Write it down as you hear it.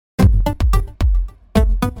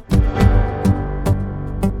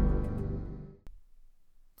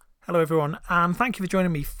Hello everyone, and thank you for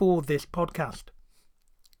joining me for this podcast.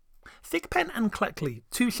 Thigpen and Cleckley,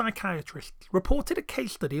 two psychiatrists, reported a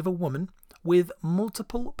case study of a woman with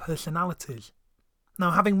multiple personalities.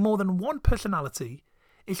 Now, having more than one personality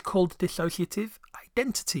is called dissociative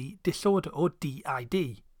identity disorder, or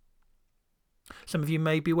DID. Some of you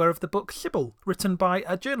may be aware of the book Sybil, written by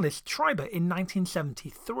a journalist Schreiber in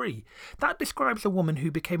 1973. That describes a woman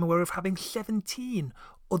who became aware of having 17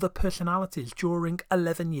 other personalities during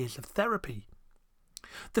 11 years of therapy.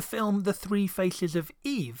 The film The Three Faces of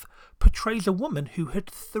Eve portrays a woman who had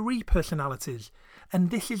 3 personalities, and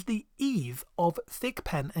this is the Eve of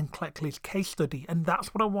Thigpen and Cleckley's case study, and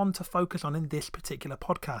that's what I want to focus on in this particular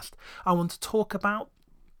podcast. I want to talk about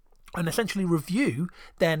and essentially review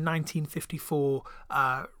their 1954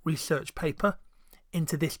 research paper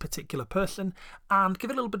into this particular person and give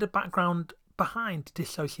a little bit of background behind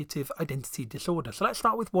dissociative identity disorder. So let's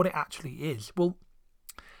start with what it actually is. Well,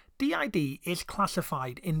 DID is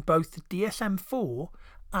classified in both DSM-4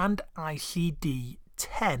 and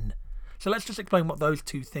ICD-10. So let's just explain what those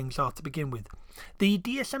two things are to begin with. The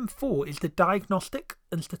DSM-4 is the Diagnostic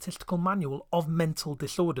and Statistical Manual of Mental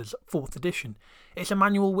Disorders, 4th edition. It's a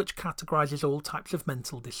manual which categorises all types of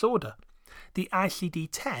mental disorder. The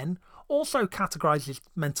ICD-10 also categorises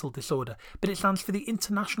mental disorder, but it stands for the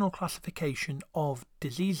International Classification of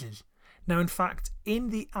Diseases. Now, in fact, in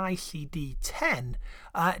the ICD-10,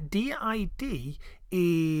 DID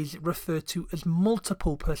is referred to as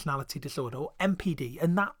multiple personality disorder, or MPD,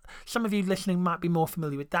 and that some of you listening might be more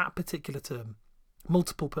familiar with that particular term,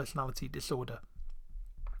 multiple personality disorder.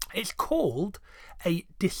 It's called a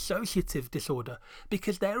dissociative disorder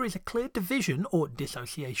because there is a clear division or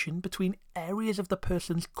dissociation between areas of the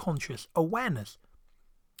person's conscious awareness.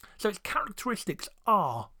 So its characteristics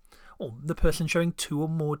are the person showing 2 or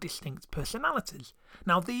more distinct personalities.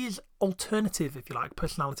 Now, these alternative, if you like,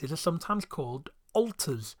 personalities are sometimes called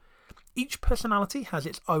alters. Each personality has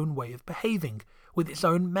its own way of behaving, with its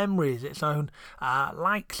own memories, its own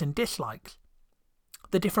likes and dislikes.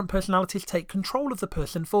 The different personalities take control of the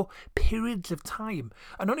person for periods of time,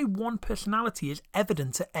 and only one personality is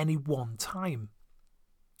evident at any one time.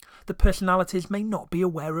 The personalities may not be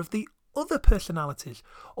aware of the other personalities,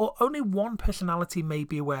 or only one personality may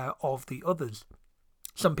be aware of the others.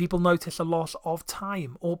 Some people notice a loss of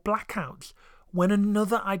time or blackouts when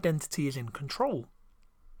another identity is in control.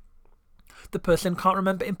 The person can't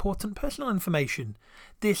remember important personal information.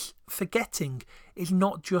 This forgetting is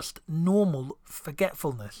not just normal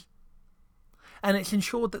forgetfulness. And it's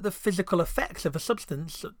ensured that the physical effects of a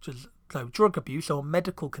substance, such as drug abuse or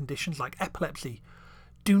medical conditions like epilepsy,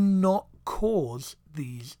 do not cause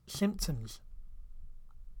these symptoms.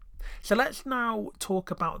 So let's now talk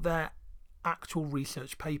about their actual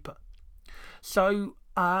research paper. So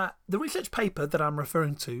the research paper that I'm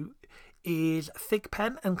referring to is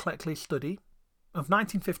Thigpen and Cleckley's study of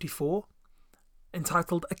 1954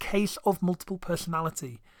 entitled A Case of Multiple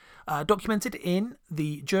Personality, documented in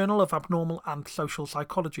the Journal of Abnormal and Social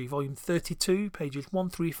Psychology, volume 32, pages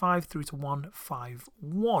 135 through to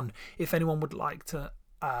 151, if anyone would like to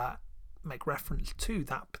make reference to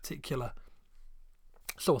that particular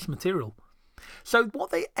source material. So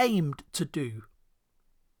what they aimed to do,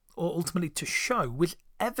 or ultimately to show, was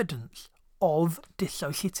evidence of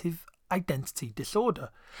dissociative identity disorder.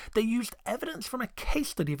 They used evidence from a case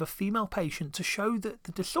study of a female patient to show that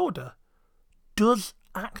the disorder does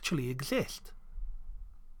actually exist.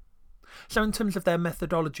 So in terms of their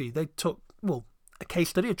methodology, they took, a case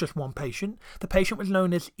study of just one patient. The patient was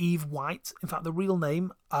known as Eve White. In fact, the real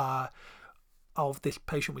name of this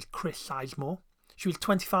patient was Chris Sizemore. She was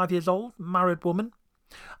 25 years old, married woman.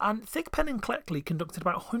 And Thigpen and Cleckley conducted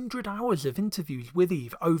about 100 hours of interviews with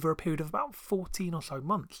Eve over a period of about 14 or so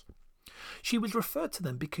months. She was referred to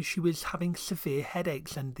them because she was having severe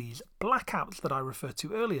headaches and these blackouts that I referred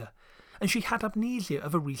to earlier, and she had amnesia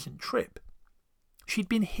of a recent trip. She'd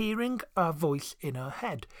been hearing a voice in her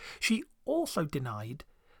head. She also denied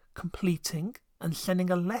completing and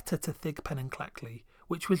sending a letter to Thigpen and Cleckley,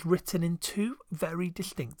 which was written in 2 very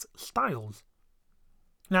distinct styles.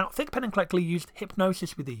 Now, Thigpen and Cleckley used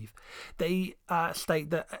hypnosis with Eve. They state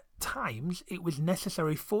that at times it was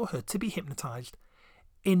necessary for her to be hypnotised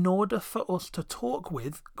in order for us to talk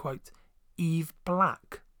with, quote, Eve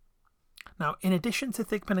Black. Now, in addition to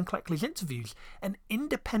Thigpen and Cleckley's interviews, an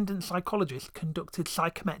independent psychologist conducted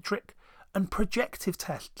psychometric and projective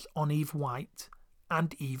tests on Eve White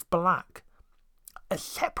and Eve Black. A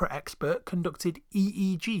separate expert conducted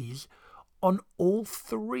EEGs on all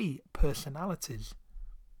 3 personalities.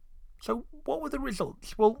 So what were the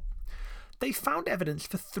results? Well, they found evidence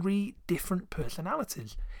for 3 different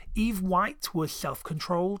personalities. Eve White was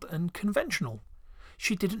self-controlled and conventional.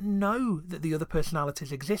 She didn't know that the other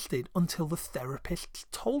personalities existed until the therapists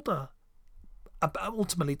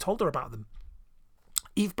ultimately told her about them.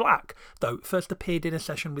 Eve Black, though, first appeared in a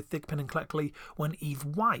session with Thigpen and Cleckley when Eve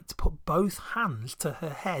White put both hands to her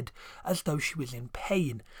head as though she was in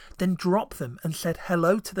pain, then dropped them and said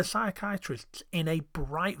hello to the psychiatrists in a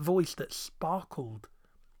bright voice that sparkled.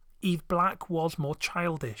 Eve Black was more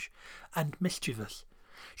childish and mischievous.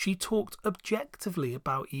 She talked objectively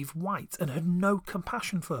about Eve White and had no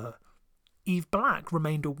compassion for her. Eve Black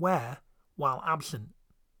remained aware while absent.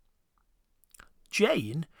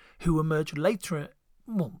 Jane, who emerged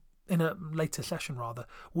in a later session,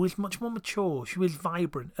 was much more mature. She was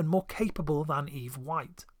vibrant and more capable than Eve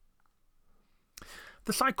White.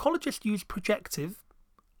 The psychologist used projective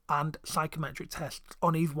and psychometric tests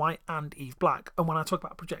on Eve White and Eve Black. And when I talk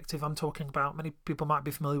about projective, I'm talking about, many people might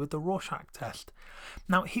be familiar with the Rorschach test.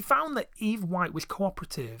 Now, he found that Eve White was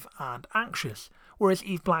cooperative and anxious, whereas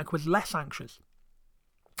Eve Black was less anxious.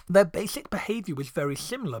 Their basic behaviour was very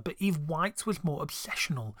similar, but Eve White was more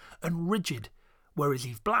obsessional and rigid, whereas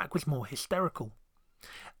Eve Black was more hysterical.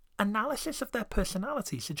 Analysis of their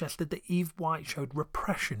personality suggested that Eve White showed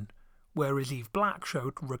repression, whereas Eve Black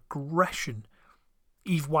showed regression.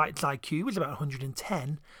 Eve White's IQ was about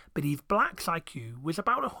 110, but Eve Black's IQ was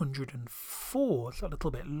about 104, so a little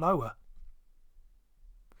bit lower.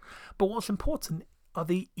 But what's important are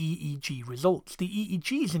the EEG results. The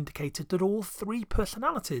EEGs indicated that all 3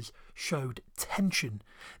 personalities showed tension.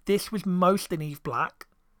 This was most in Eve Black,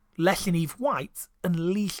 less in Eve White,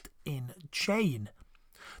 and least in Jane.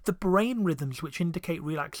 The brain rhythms which indicate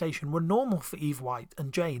relaxation were normal for Eve White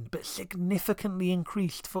and Jane, but significantly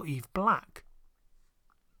increased for Eve Black.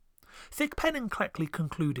 Thigpen and Cleckley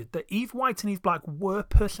concluded that Eve White and Eve Black were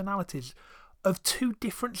personalities of 2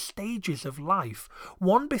 different stages of life,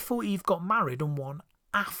 one before Eve got married and one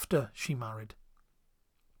after she married.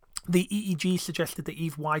 The EEG suggested that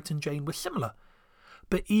Eve White and Jane were similar,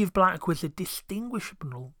 but Eve Black was a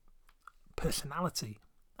distinguishable personality,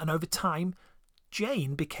 and over time,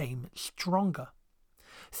 Jane became stronger.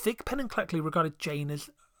 Thigpen and Cleckley regarded Jane as,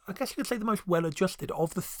 I guess you could say, the most well-adjusted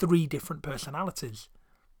of the 3 different personalities.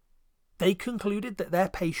 They concluded that their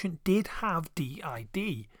patient did have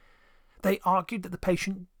DID. They argued that the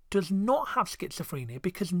patient does not have schizophrenia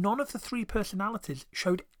because none of the 3 personalities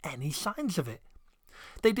showed any signs of it.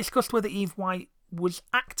 They discussed whether Eve White was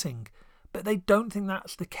acting, but they don't think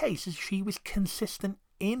that's the case, as she was consistent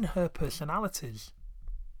in her personalities.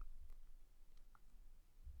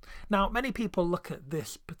 Now, many people look at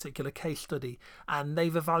this particular case study and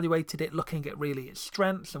they've evaluated it looking at really its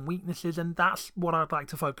strengths and weaknesses, and that's what I'd like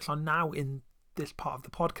to focus on now in this part of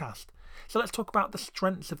the podcast. So let's talk about the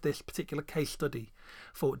strengths of this particular case study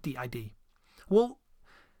for DID. Well,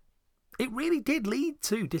 it really did lead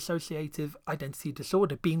to dissociative identity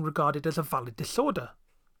disorder being regarded as a valid disorder.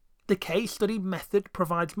 The case study method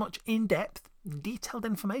provides much in-depth, detailed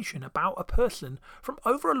information about a person from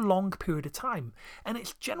over a long period of time, and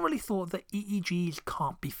it's generally thought that EEGs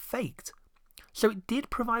can't be faked. So it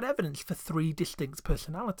did provide evidence for 3 distinct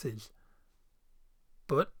personalities.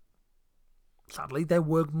 But sadly, there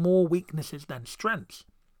were more weaknesses than strengths.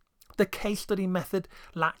 The case study method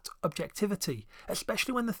lacked objectivity,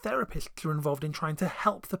 especially when the therapists were involved in trying to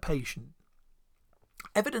help the patient.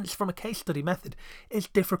 Evidence from a case study method is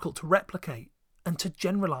difficult to replicate and to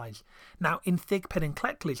generalise. Now, in Thigpen and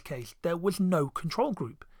Cleckley's case, there was no control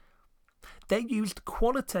group. They used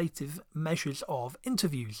qualitative measures of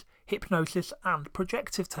interviews, hypnosis and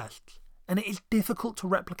projective tests, and it is difficult to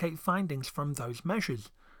replicate findings from those measures.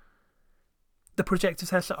 The projective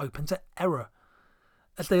tests are open to error,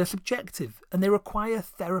 as they are subjective and they require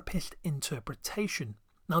therapist interpretation.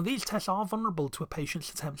 Now, these tests are vulnerable to a patient's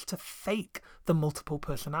attempts to fake the multiple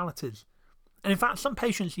personalities. And in fact, some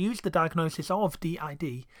patients use the diagnosis of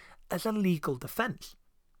DID as a legal defence.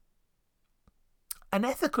 An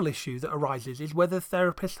ethical issue that arises is whether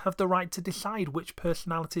therapists have the right to decide which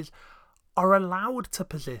personalities are allowed to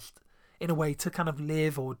persist in a way to kind of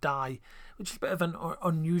live or die, which is a bit of an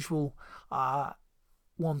unusual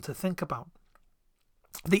one to think about.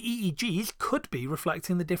 The EEGs could be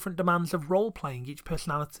reflecting the different demands of role-playing each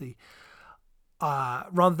personality,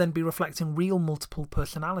 rather than be reflecting real multiple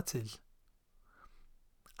personalities.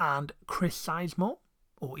 And Chris Sizemore,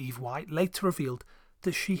 or Eve White, later revealed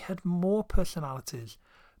that she had more personalities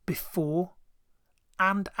before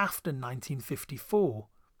and after 1954.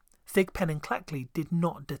 Thigpen and Cleckley did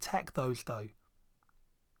not detect those, though.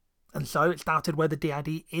 And so it's doubted whether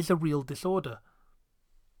DID is a real disorder.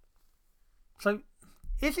 So,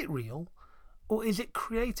 is it real? or is it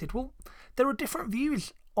created? Well, there are different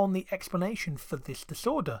views on the explanation for this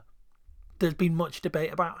disorder. There's been much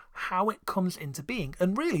debate about how it comes into being,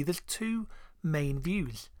 and really there's two main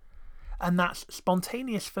views, and that's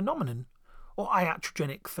spontaneous phenomenon or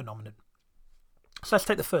iatrogenic phenomenon. So let's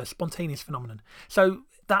take the first, spontaneous phenomenon. So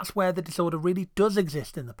that's where the disorder really does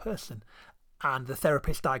exist in the person, and the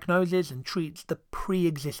therapist diagnoses and treats the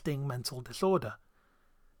pre-existing mental disorder.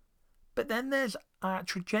 But then there's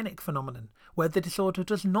iatrogenic phenomenon, where the disorder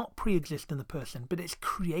does not pre-exist in the person, but it's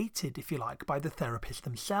created, if you like, by the therapist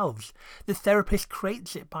themselves. The therapist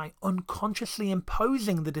creates it by unconsciously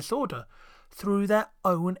imposing the disorder through their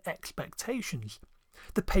own expectations.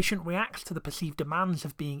 The patient reacts to the perceived demands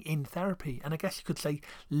of being in therapy, and I guess you could say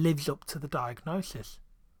lives up to the diagnosis.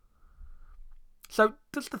 So,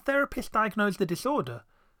 does the therapist diagnose the disorder?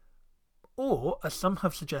 Or, as some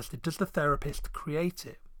have suggested, does the therapist create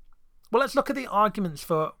it? Well, let's look at the arguments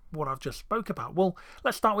for what I've just spoke about. Well,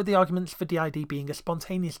 let's start with the arguments for DID being a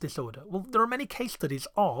spontaneous disorder. Well, there are many case studies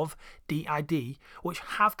of DID which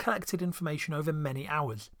have collected information over many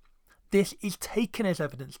hours. This is taken as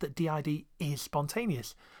evidence that DID is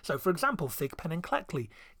spontaneous. So, for example, Thigpen and Cleckley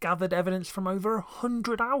gathered evidence from over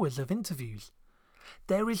 100 hours of interviews.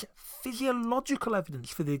 There is physiological evidence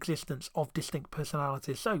for the existence of distinct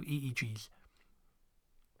personalities, so EEGs.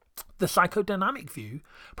 The psychodynamic view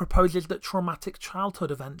proposes that traumatic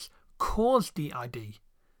childhood events cause DID.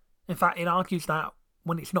 In fact, it argues that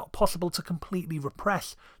when it's not possible to completely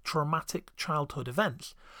repress traumatic childhood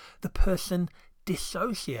events, the person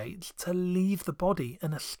dissociates to leave the body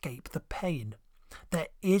and escape the pain. There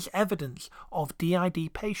is evidence of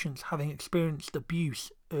DID patients having experienced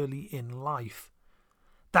abuse early in life.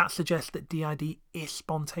 That suggests that DID is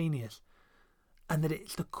spontaneous, and that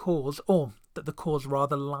it's the cause, or that the cause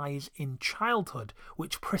rather lies in childhood,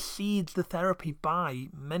 which precedes the therapy by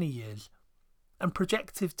many years. And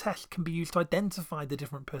projective tests can be used to identify the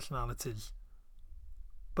different personalities.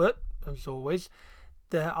 But, as always,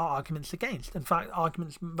 there are arguments against. In fact,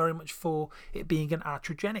 arguments very much for it being an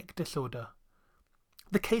iatrogenic disorder.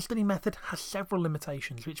 The case study method has several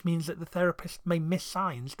limitations, which means that the therapist may miss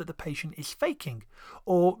signs that the patient is faking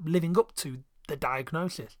or living up to the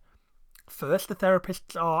diagnosis. First, the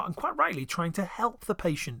therapists are, and quite rightly, trying to help the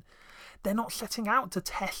patient. They're not setting out to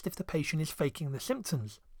test if the patient is faking the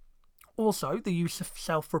symptoms. Also, the use of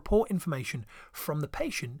self-report information from the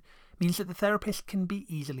patient means that the therapist can be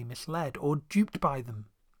easily misled or duped by them.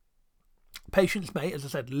 Patients may, as I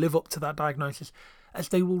said, live up to that diagnosis as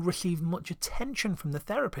they will receive much attention from the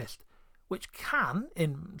therapist, which can,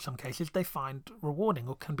 in some cases, they find rewarding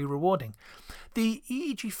or can be rewarding. The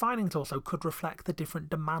EEG findings also could reflect the different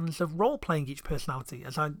demands of role-playing each personality,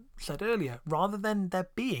 as I said earlier, rather than there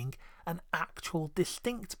being an actual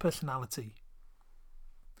distinct personality.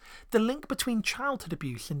 The link between childhood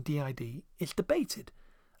abuse and DID is debated,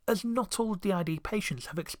 as not all DID patients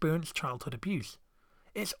have experienced childhood abuse.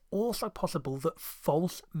 It's also possible that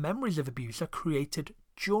false memories of abuse are created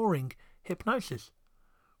during hypnosis.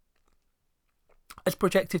 As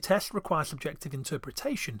projective tests require subjective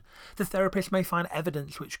interpretation, the therapist may find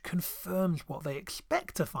evidence which confirms what they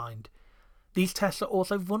expect to find. These tests are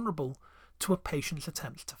also vulnerable to a patient's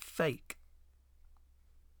attempts to fake.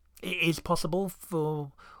 It is possible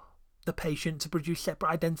for the patient to produce separate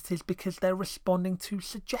identities because they're responding to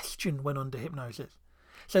suggestion when under hypnosis.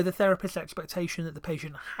 So the therapist's expectation that the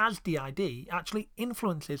patient has DID actually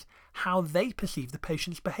influences how they perceive the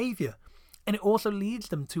patient's behaviour, and it also leads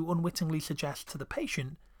them to unwittingly suggest to the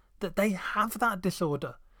patient that they have that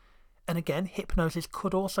disorder. And again, hypnosis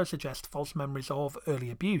could also suggest false memories of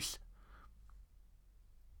early abuse.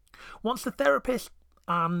 Once the therapist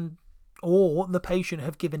or the patient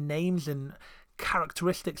have given names and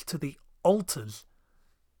characteristics to the alters,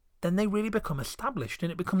 then they really become established,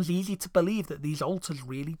 and it becomes easy to believe that these alters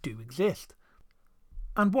really do exist.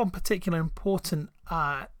 And one particular important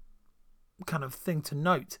kind of thing to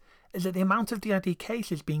note is that the amount of DID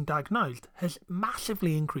cases being diagnosed has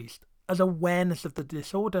massively increased as awareness of the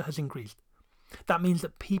disorder has increased. That means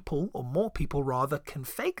that people, or more people rather, can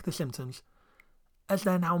fake the symptoms as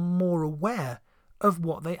they're now more aware of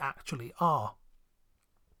what they actually are.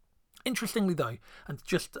 Interestingly though, and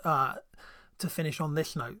just to finish on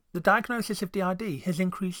this note, the diagnosis of DID has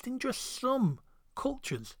increased in just some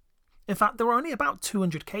cultures. In fact, there were only about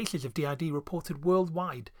 200 cases of DID reported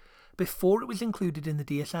worldwide before it was included in the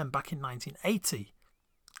DSM back in 1980.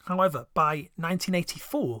 However, by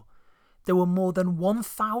 1984, there were more than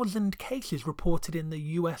 1,000 cases reported in the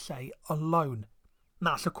USA alone.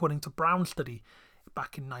 That's according to Brown's study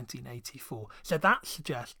back in 1984. So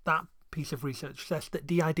that piece of research suggests that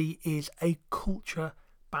DID is a culture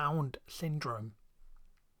bound syndrome.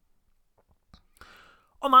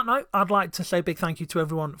 On that note, I'd like to say a big thank you to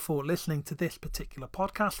everyone for listening to this particular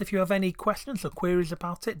podcast. If you have any questions or queries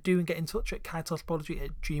about it, do get in touch at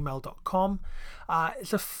kaiosbiology@gmail.com.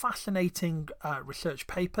 It's a fascinating research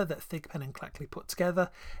paper that Thigpen and Cleckley put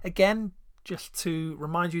together. Again, just to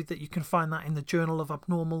remind you that you can find that in the Journal of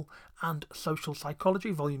Abnormal and Social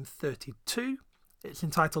Psychology, volume 32. It's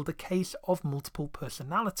entitled The Case of Multiple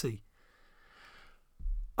Personality.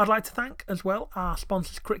 I'd like to thank as well our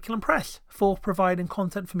sponsors Curriculum Press for providing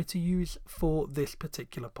content for me to use for this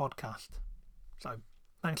particular podcast. So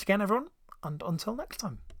thanks again everyone, and until next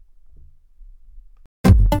time.